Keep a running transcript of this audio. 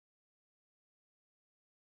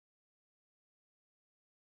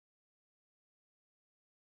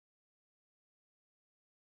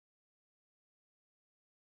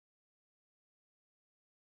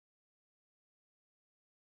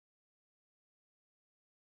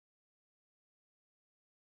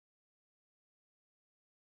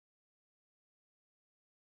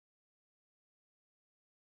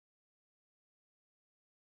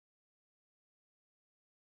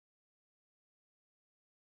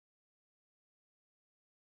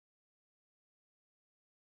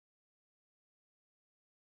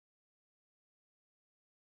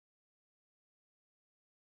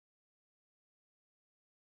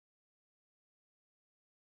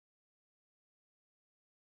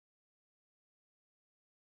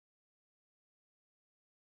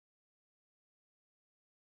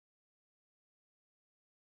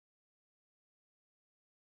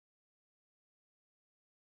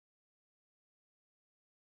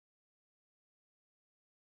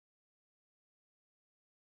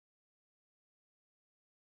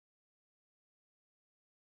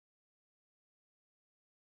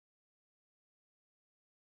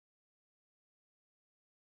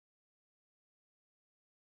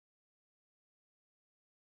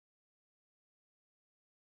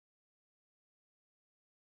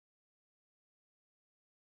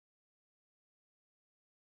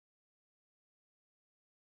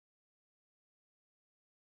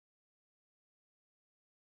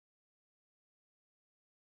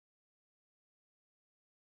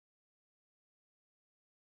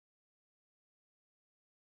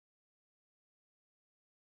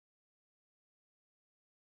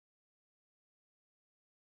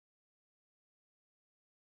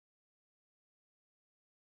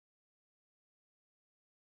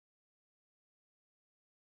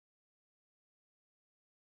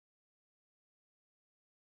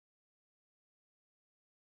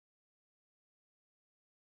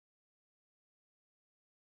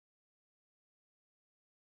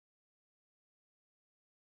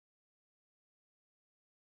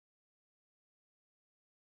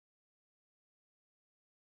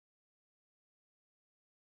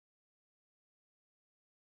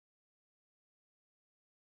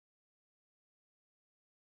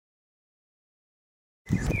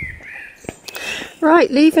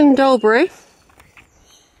Right, leaving Dolebury.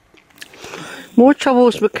 More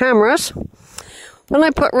troubles with cameras. When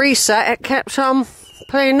I put reset, it kept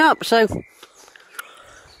playing up, so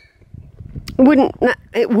wouldn't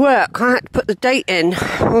it work? I had to put the date in.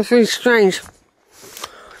 It was really strange.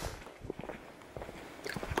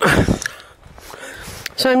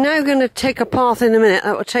 So I'm now going to take a path in a minute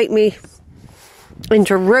that will take me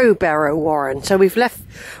into Rowberrow Warren. So we'll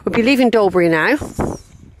be leaving Dolebury now.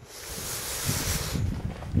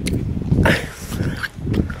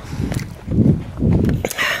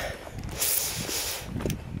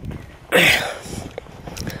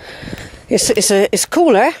 It's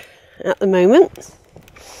cooler at the moment.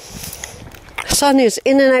 The sun is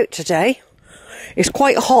in and out today. It's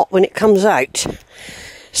quite hot when it comes out.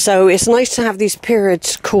 So it's nice to have these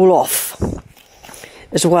periods cool off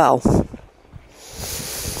as well.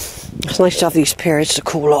 It's nice to have these periods to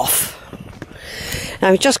cool off.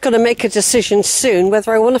 I'm just going to make a decision soon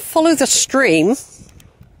whether I want to follow the stream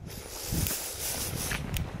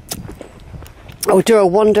or do a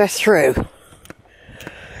wander through.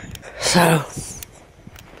 So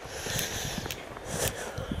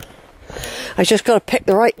I just got to pick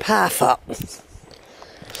the right path up.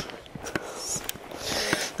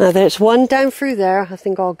 Now there's one down through there. I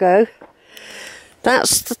think I'll go.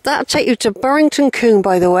 That'll take you to Burrington Combe,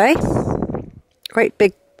 by the way. Great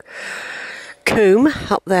big combe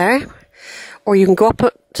up there. Or you can go up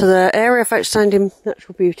to the area of outstanding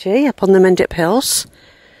natural beauty up on the Mendip Hills.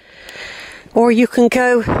 Or you can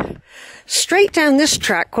go straight down this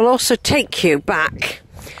track. Will also take you back.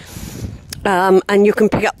 And you can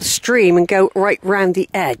pick up the stream and go right round the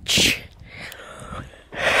edge.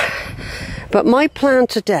 But my plan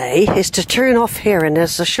today is to turn off here, and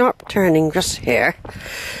there's a sharp turning just here.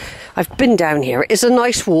 I've been down here. It is a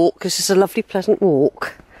nice walk. This is a lovely, pleasant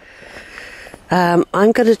walk. I'm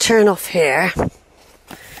going to turn off here.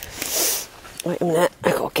 Wait a minute.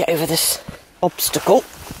 I've got to get over this obstacle.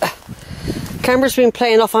 Camera's been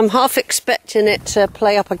playing off. I'm half expecting it to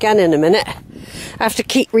play up again in a minute. I have to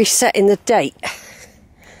keep resetting the date.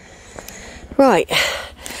 Right.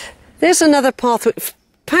 There's another path with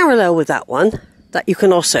parallel with that one that you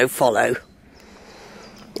can also follow.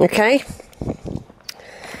 Okay,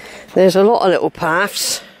 there's a lot of little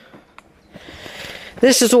paths.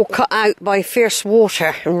 This is all cut out by fierce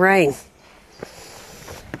water and rain.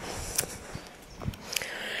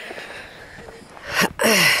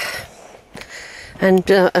 And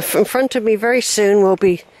in front of me very soon will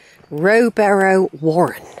be Rowberrow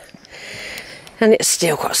Warren, and it's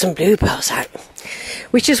still got some bluebells out,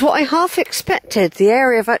 which is what I half expected, the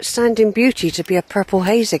area of outstanding beauty to be a purple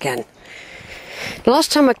haze again. The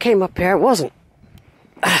last time I came up here, it wasn't.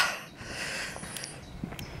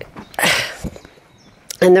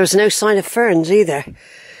 And there was no sign of ferns either.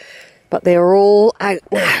 But they are all out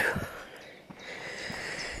now.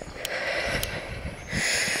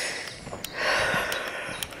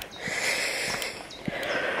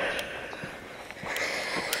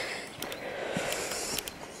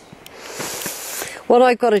 What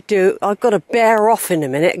I've got to do, I've got to bear off in a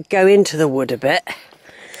minute and go into the wood a bit.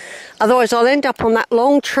 Otherwise I'll end up on that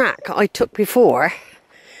long track I took before,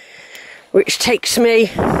 which takes me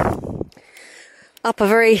up a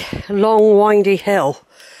very long windy hill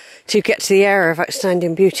to get to the area of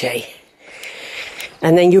outstanding beauty.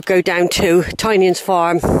 And then you go down to Tynion's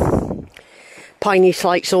Farm, Piney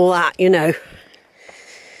Slights, all that, you know.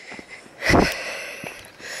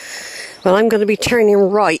 Well, I'm going to be turning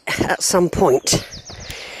right at some point.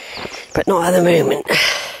 But not at the moment.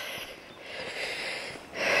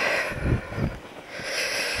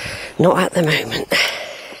 Not at the moment.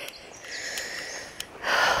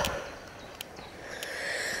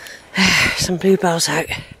 Some bluebells out,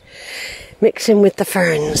 mixing with the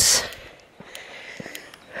ferns.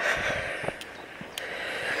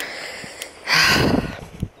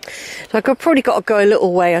 So I've probably got to go a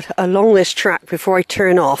little way along this track before I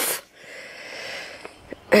turn off.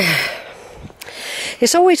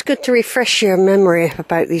 It's always good to refresh your memory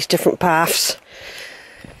about these different paths,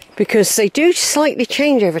 because they do slightly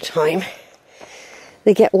change over time.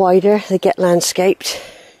 They get wider, they get landscaped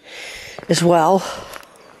as well.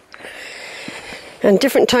 And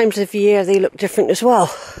different times of the year they look different as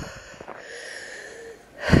well.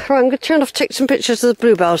 Right, I'm going to turn off, take some pictures of the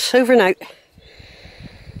bluebells. Over and out.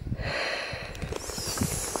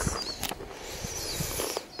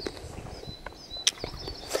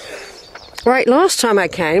 Right, last time I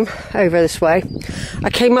came over this way, I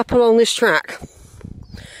came up along this track,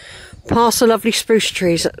 past the lovely spruce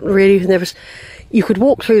trees. Really, you could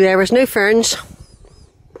walk through there. There's no ferns,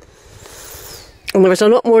 and there was a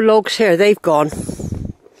lot more logs here. They've gone.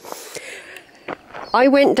 I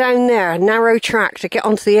went down there, a narrow track, to get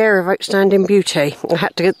onto the area of outstanding beauty.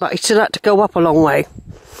 But I still had to go up a long way.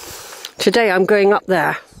 Today I'm going up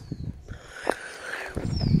there,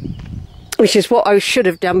 which is what I should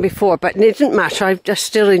have done before, but it didn't matter. I just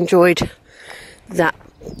still enjoyed that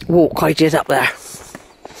walk I did up there.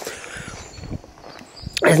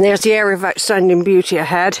 And there's the area of outstanding beauty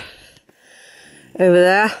ahead, over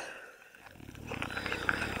there.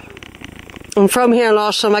 And from here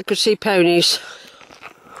last time I could see ponies.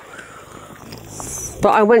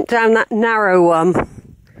 But I went down that narrow one.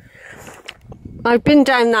 I've been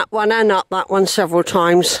down that one and up that one several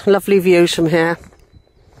times. Lovely views from here.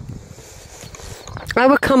 I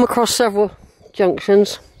would come across several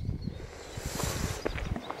junctions.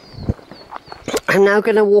 I'm now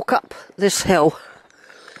going to walk up this hill.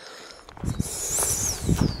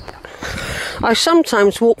 I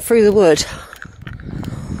sometimes walk through the wood.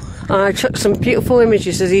 I took some beautiful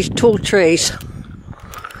images of these tall trees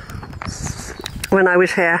when I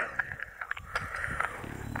was here.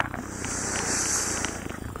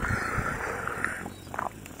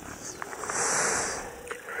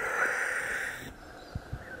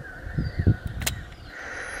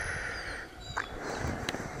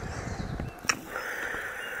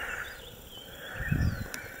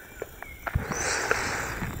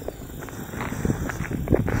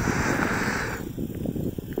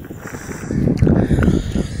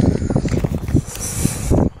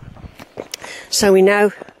 So we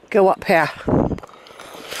now go up here.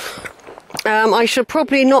 I should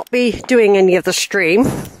probably not be doing any of the stream.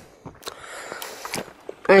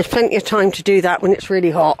 There's plenty of time to do that when it's really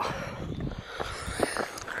hot.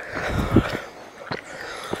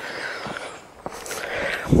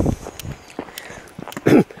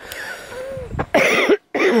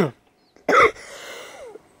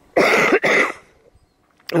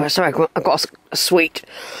 Oh, sorry, I got a sweet.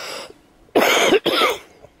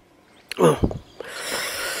 Oh.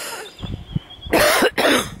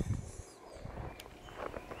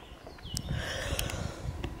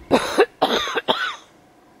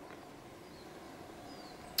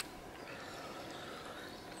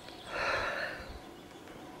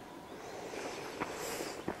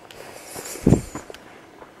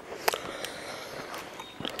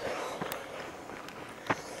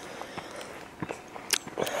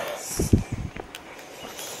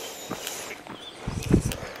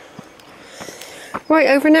 Right,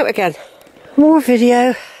 over and out again. More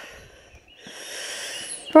video.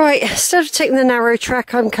 Right, instead of taking the narrow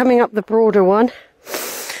track, I'm coming up the broader one.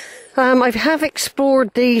 I have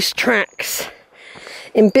explored these tracks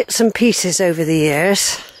in bits and pieces over the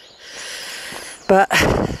years, but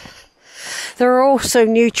there are also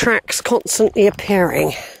new tracks constantly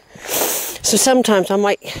appearing. So sometimes I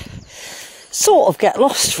might sort of get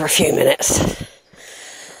lost for a few minutes,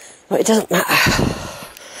 but it doesn't matter.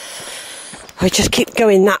 I just keep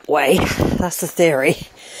going that way. That's the theory.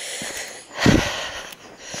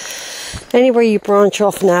 Anywhere you branch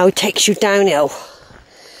off now takes you downhill.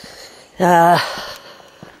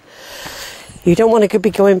 You don't want to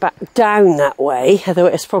be going back down that way, although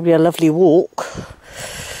it's probably a lovely walk.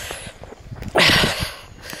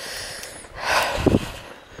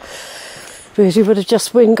 Because you would have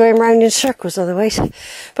just been going round in circles otherwise.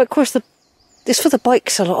 But of course, it's for the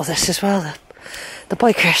bikes, a lot of this as well, the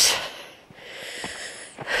bikers.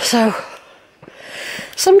 So,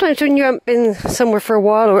 sometimes when you haven't been somewhere for a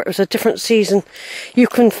while, or it was a different season, you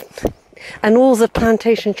can, and all the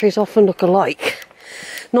plantation trees often look alike.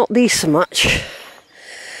 Not these so much.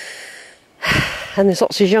 And there's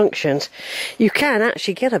lots of junctions. You can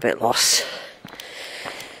actually get a bit lost.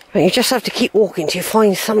 But you just have to keep walking till you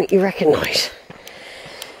find something you recognise.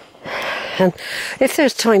 And if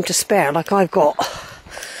there's time to spare, like I've got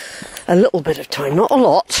a little bit of time, not a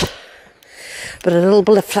lot, but a little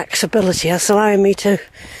bit of flexibility, that's allowing me to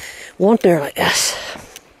wander like this.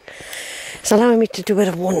 It's allowing me to do a bit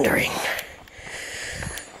of wandering.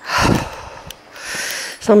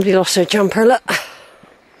 Somebody lost their jumper, look.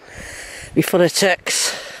 Be full of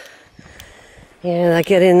ticks. Yeah, they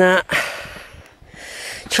get in that.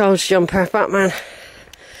 Child's jumper, Batman.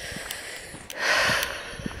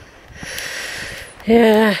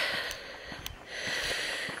 Yeah.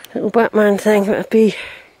 Little Batman thing, that would be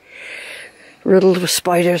riddled with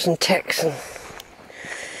spiders and ticks and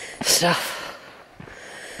stuff.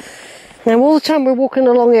 Now all the time we're walking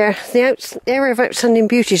along here, the area of outstanding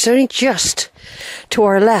beauty is only just to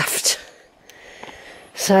our left.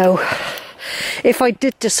 So if I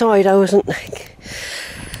did decide I wanted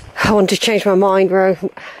to change my mind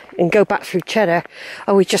and go back through Cheddar,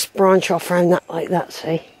 I would just branch off around that like that,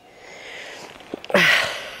 see.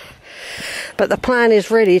 But the plan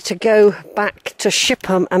is really to go back to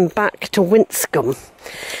Shipham and back to Winscombe.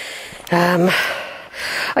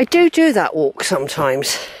 I do that walk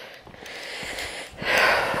sometimes.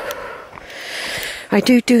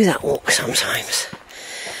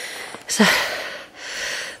 So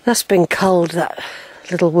that's been culled, that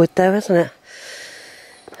little wood there, isn't it?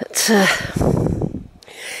 It's,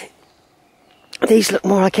 these look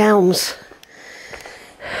more like elms.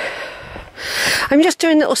 I'm just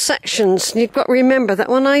doing little sections. You've got to remember that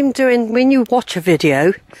when you watch a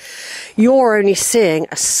video, you're only seeing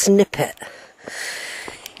a snippet.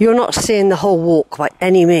 You're not seeing the whole walk by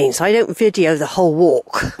any means. I don't video the whole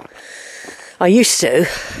walk. I used to.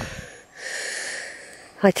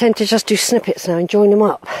 I tend to just do snippets now and join them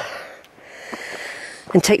up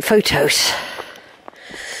and take photos.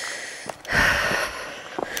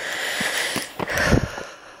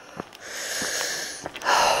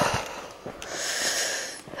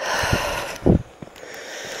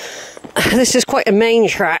 This is quite a main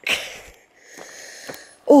track.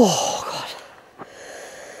 Oh, God.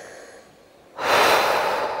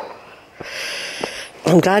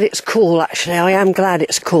 I'm glad it's cool, actually. I am glad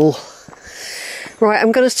it's cool. Right,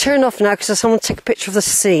 I'm going to turn off now because I want to take a picture of the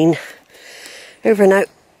scene. Over and out.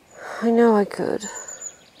 I know I could.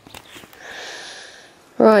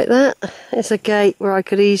 Right, that is a gate where I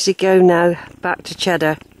could easily go now back to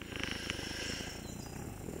Cheddar.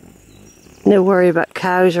 No worry about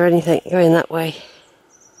cows or anything going that way.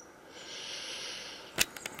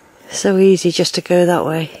 So easy just to go that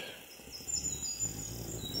way.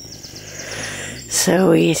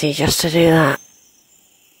 So easy just to do that.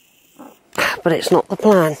 But it's not the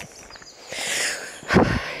plan.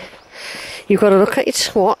 You've got to look at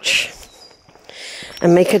your watch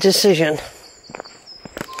and make a decision.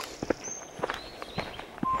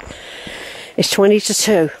 It's 20 to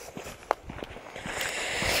 2.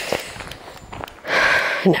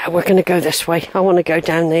 No, we're going to go this way. I want to go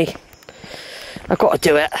down the... I've got to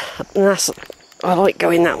do it. And I like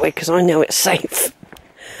going that way because I know it's safe.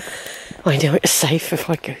 I know it's safe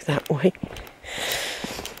if I go that way.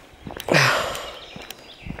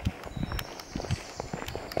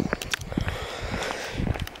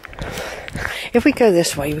 If we go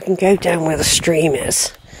this way, we can go down where the stream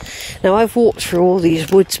is. Now, I've walked through all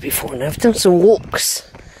these woods before, and I've done some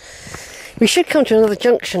walks. We should come to another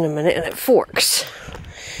junction in a minute, and it forks.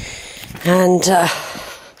 And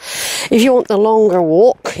if you want the longer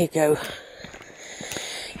walk, you go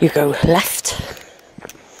left.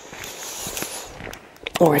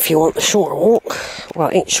 Or if you want the shorter walk, well,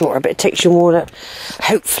 it ain't shorter, but it takes you more to,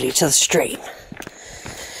 hopefully, to the stream.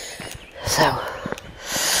 So,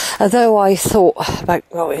 although I thought about,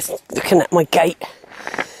 looking at my gate,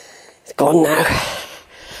 it's gone now.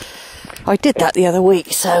 I did that the other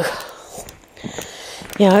week, so,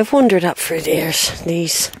 yeah, I've wandered up through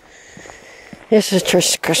these. This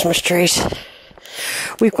is Christmas trees.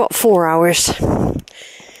 We've got 4 hours.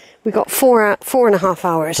 We've got 4.5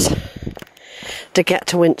 hours to get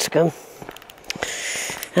to Winscombe.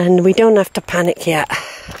 And we don't have to panic yet.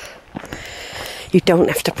 You don't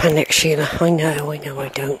have to panic, Sheila. I know I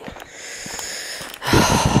don't.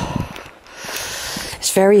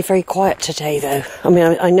 It's very, very quiet today, though. I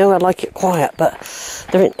mean, I know I like it quiet, but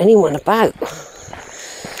there ain't anyone about.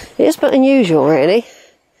 It is a bit unusual, really.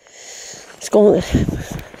 It's gone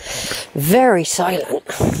very silent.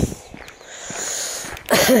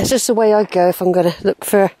 It's just the way I go if I'm going to look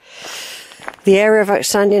for the area of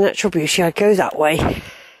outstanding natural beauty. I go that way.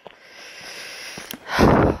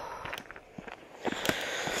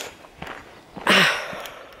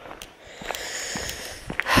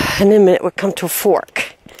 And in a minute we'll come to a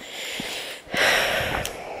fork.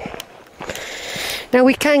 Now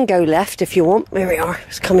we can go left if you want. There we are.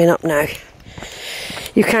 It's coming up now.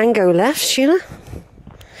 You can go left, Sheila,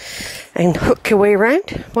 and hook your way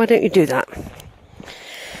around. Why don't you do that?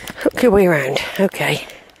 Hook your way around. Okay.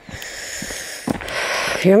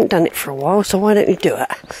 You haven't done it for a while, so why don't you do it?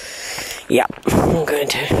 Yep, I'm going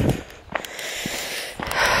to.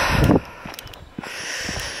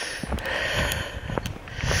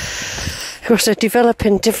 Of course, they're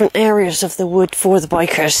developing different areas of the wood for the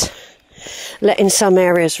bikers, letting some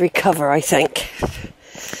areas recover, I think.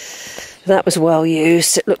 That was well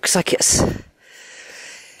used. It looks like it's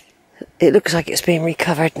being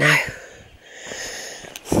recovered now.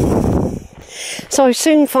 So I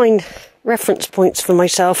soon find reference points for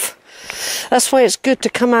myself. That's why it's good to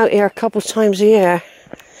come out here a couple of times a year,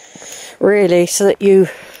 really, so that you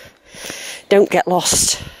don't get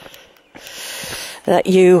lost. That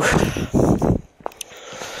you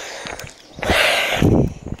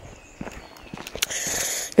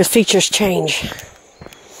because features change.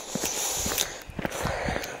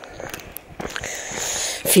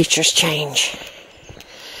 features change.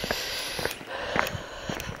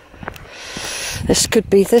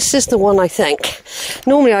 This is the one, I think.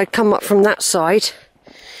 Normally I'd come up from that side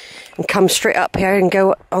and come straight up here and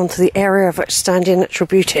go onto the area of outstanding natural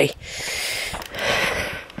beauty.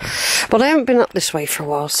 But I haven't been up this way for a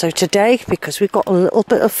while, so today, because we've got a little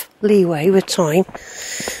bit of leeway with time,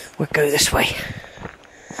 we'll go this way.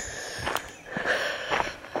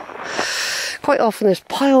 Quite often there's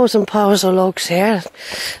piles and piles of logs here.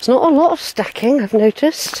 There's not a lot of stacking, I've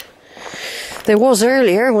noticed. There was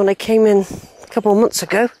earlier when I came in a couple of months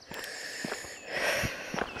ago.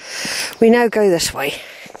 We now go this way.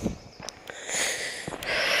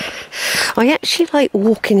 I actually like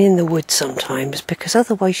walking in the woods sometimes, because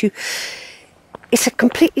otherwise it's a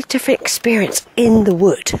completely different experience in the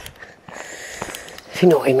wood, if you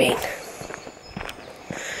know what I mean.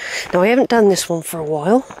 Now I haven't done this one for a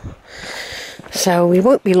while, so we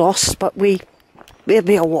won't be lost, but it'll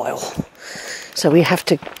be a while. So we have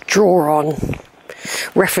to draw on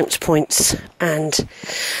reference points and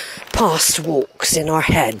past walks in our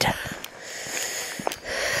head,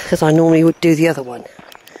 because I normally would do the other one.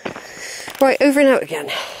 Right, over and out again.